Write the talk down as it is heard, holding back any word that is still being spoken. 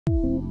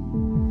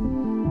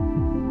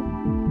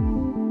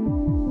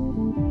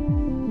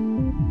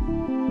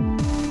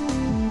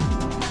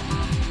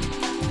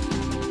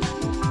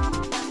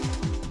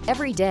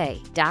Every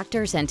day,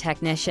 doctors and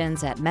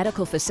technicians at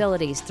medical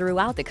facilities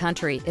throughout the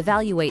country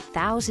evaluate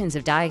thousands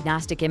of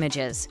diagnostic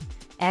images,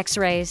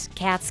 X-rays,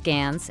 CAT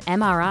scans,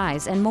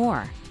 MRIs, and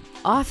more.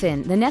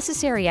 Often, the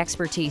necessary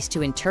expertise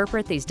to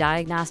interpret these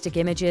diagnostic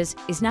images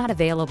is not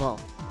available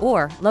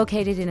or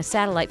located in a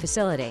satellite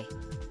facility.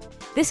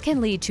 This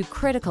can lead to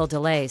critical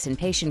delays in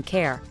patient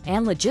care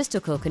and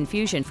logistical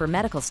confusion for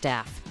medical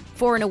staff.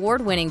 For an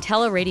award-winning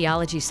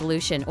teleradiology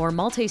solution or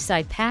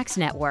multi-site PACS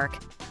network,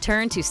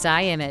 turn to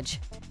ScImage.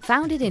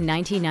 Founded in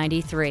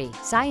 1993,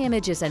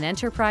 ScImage is an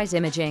enterprise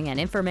imaging and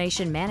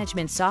information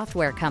management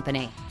software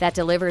company that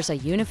delivers a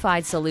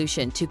unified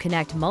solution to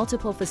connect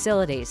multiple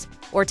facilities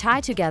or tie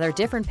together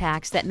different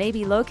PACS that may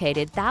be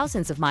located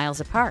thousands of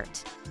miles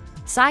apart.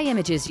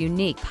 ScImage's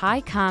unique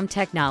PICOM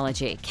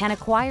technology can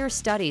acquire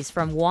studies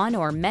from one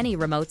or many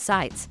remote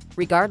sites,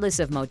 regardless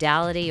of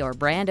modality or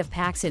brand of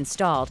PACS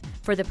installed,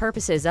 for the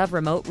purposes of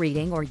remote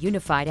reading or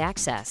unified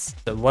access.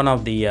 One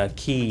of the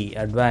key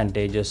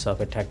advantages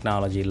of a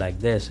technology like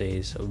this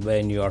is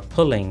when you are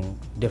pulling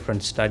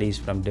different studies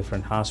from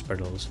different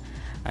hospitals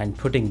and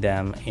putting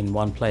them in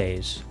one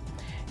place,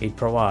 it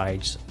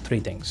provides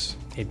three things.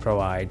 It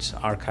provides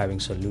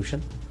archiving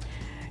solution,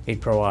 it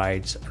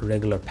provides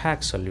regular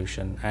PACS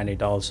solution, and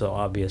it also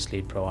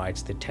obviously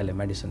provides the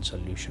telemedicine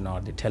solution or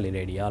the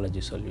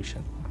teleradiology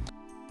solution.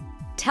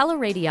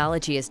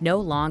 Teleradiology is no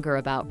longer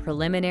about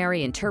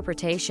preliminary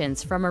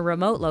interpretations from a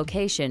remote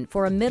location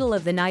for a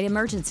middle-of-the-night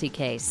emergency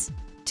case.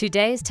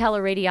 Today's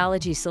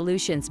teleradiology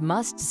solutions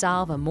must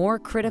solve a more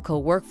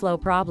critical workflow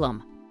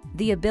problem: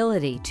 the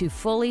ability to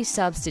fully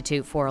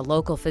substitute for a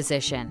local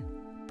physician.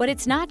 But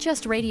it's not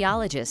just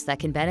radiologists that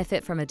can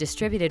benefit from a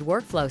distributed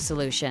workflow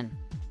solution.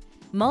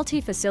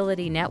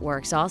 Multi-facility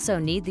networks also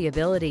need the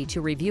ability to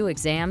review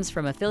exams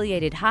from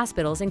affiliated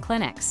hospitals and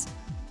clinics.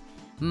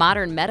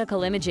 Modern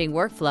medical imaging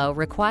workflow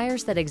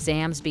requires that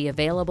exams be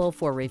available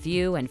for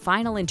review and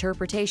final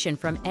interpretation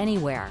from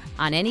anywhere,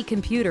 on any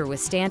computer with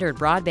standard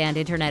broadband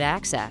internet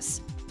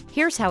access.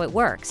 Here's how it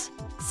works.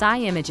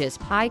 ScImage's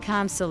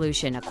PICOM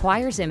solution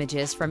acquires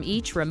images from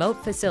each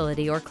remote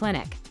facility or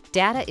clinic.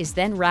 Data is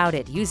then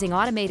routed using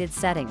automated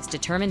settings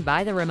determined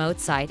by the remote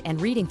site and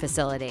reading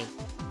facility.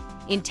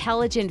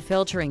 Intelligent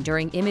filtering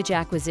during image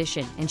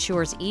acquisition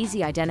ensures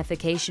easy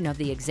identification of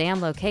the exam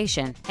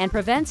location and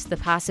prevents the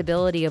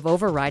possibility of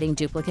overwriting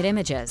duplicate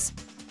images.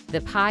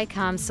 The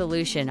PICOM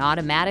solution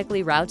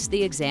automatically routes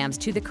the exams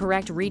to the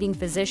correct reading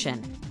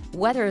physician,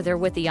 whether they're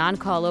with the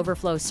on-call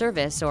overflow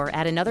service or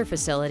at another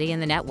facility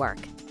in the network.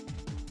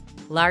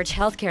 Large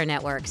healthcare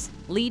networks,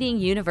 leading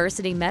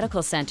university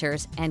medical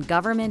centers, and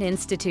government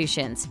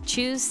institutions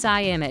choose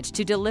ScImage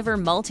to deliver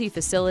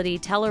multi-facility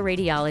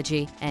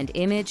teleradiology and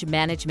image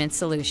management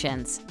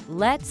solutions.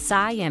 Let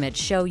ScImage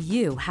show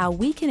you how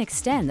we can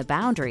extend the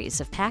boundaries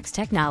of PACS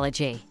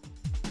technology.